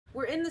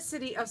We're in the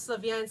city of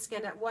Slovyansk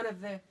and at one of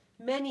the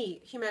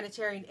many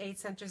humanitarian aid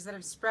centers that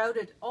have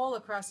sprouted all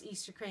across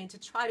East Ukraine to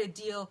try to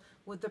deal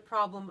with the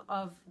problem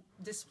of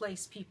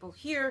displaced people.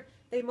 Here,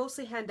 they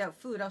mostly hand out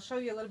food. I'll show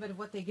you a little bit of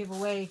what they give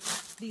away.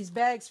 These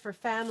bags for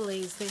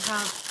families. They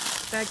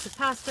have bags of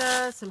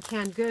pasta, some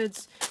canned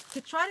goods,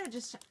 to try to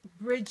just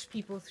bridge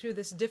people through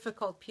this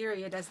difficult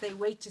period as they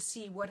wait to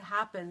see what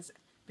happens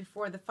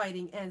before the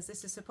fighting ends.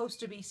 This is supposed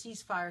to be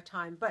ceasefire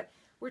time, but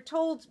we're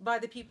told by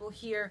the people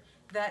here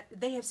that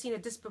they have seen a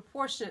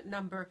disproportionate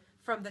number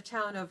from the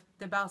town of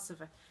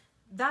Debaltseve.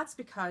 That's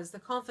because the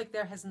conflict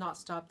there has not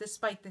stopped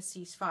despite the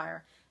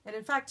ceasefire. And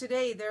in fact,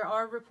 today there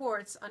are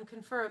reports,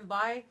 unconfirmed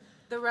by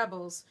the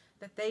rebels,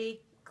 that they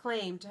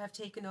claim to have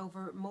taken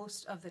over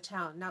most of the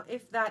town. Now,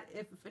 if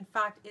in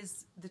fact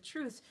is the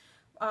truth,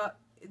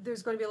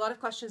 there's going to be a lot of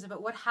questions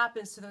about what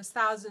happens to those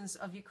thousands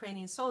of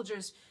Ukrainian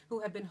soldiers who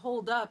have been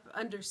holed up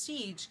under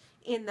siege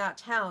in that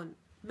town.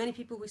 Many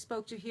people we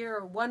spoke to here,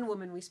 or one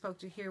woman we spoke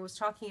to here, was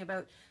talking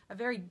about a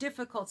very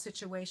difficult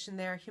situation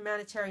there,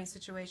 humanitarian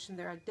situation.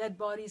 There are dead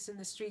bodies in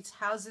the streets,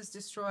 houses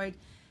destroyed,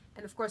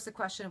 and of course the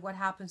question of what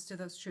happens to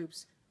those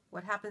troops.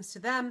 What happens to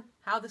them,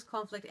 how this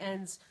conflict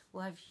ends,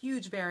 will have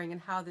huge bearing on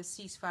how this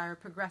ceasefire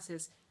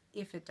progresses,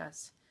 if it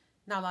does.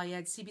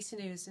 Nahlah, CBC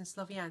News in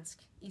Slovyansk,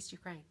 East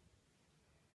Ukraine.